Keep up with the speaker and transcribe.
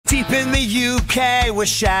Deep in the UK where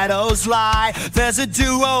shadows lie, there's a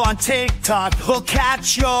duo on TikTok who'll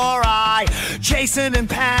catch your eye. Jason and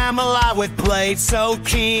Pamela with blades so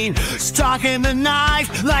keen, stalking the night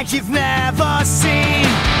like you've never seen.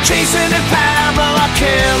 Jason and Pamela,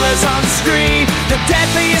 killers on the screen, the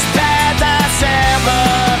deadliest pair that's ever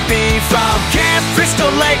been. From Camp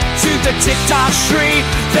Crystal Lake to the TikTok street,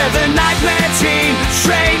 they're the nightmare team,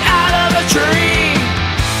 straight out of a dream.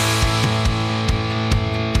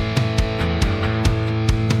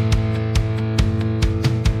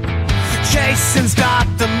 Jason's got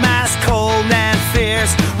the mask, cold and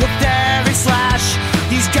fierce. With every slash,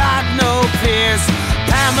 he's got no peers.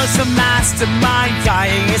 Pamela's a mastermind,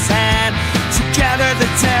 guiding his hand. Together the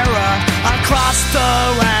terror across the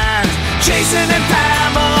land. Jason and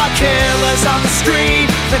Pamela, killers on the screen,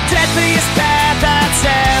 the deadliest pair that's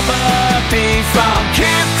ever been. From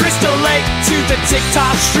Camp Crystal Lake to the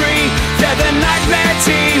TikTok street, they're the nightmare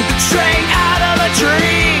team, straight out of a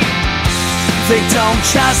dream. They don't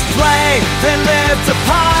just play, they live the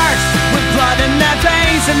part, with blood in their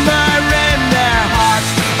veins and murder in their hearts.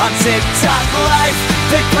 On TikTok life,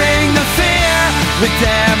 they bring the fear. With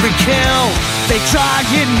every kill, they draw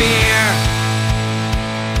you near.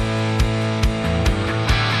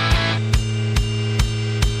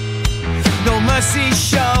 No mercy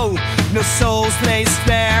show, no souls they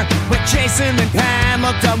spare. With Jason and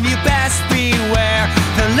Pamela, you best beware.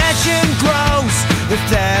 The legend grows with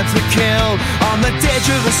every kill. On the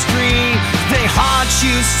digital screen, they haunt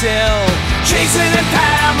you still. Jason and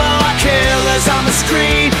Pamela, killers on the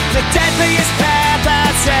screen, the deadliest pair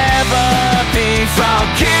that's ever been. From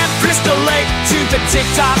Camp Crystal Lake to the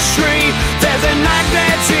TikTok street, they're the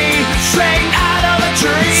nightmare team, straight out of a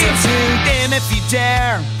dream. So tune in if you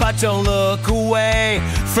dare, but don't look away.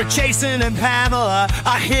 For Jason and Pamela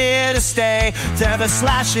are here to stay. They're the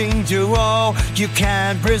slashing duo you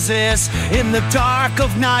can't resist. In the dark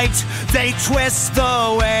of night, they twist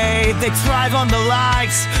the way. They thrive on the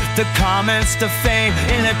likes, the comments, the fame.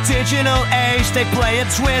 In a digital age, they play a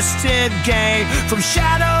twisted game. From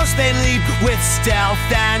shadows, they leap with stealth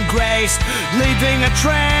and grace, leaving a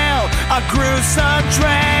trail, a gruesome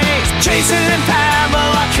trace. Jason and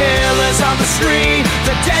Pamela, killers on the screen,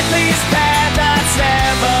 the deadliest pair that's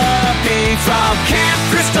ever been. From Camp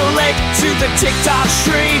Crystal Lake to the TikTok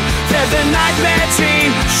street, they're the nightmare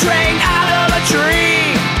team, straight out of a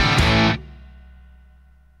dream.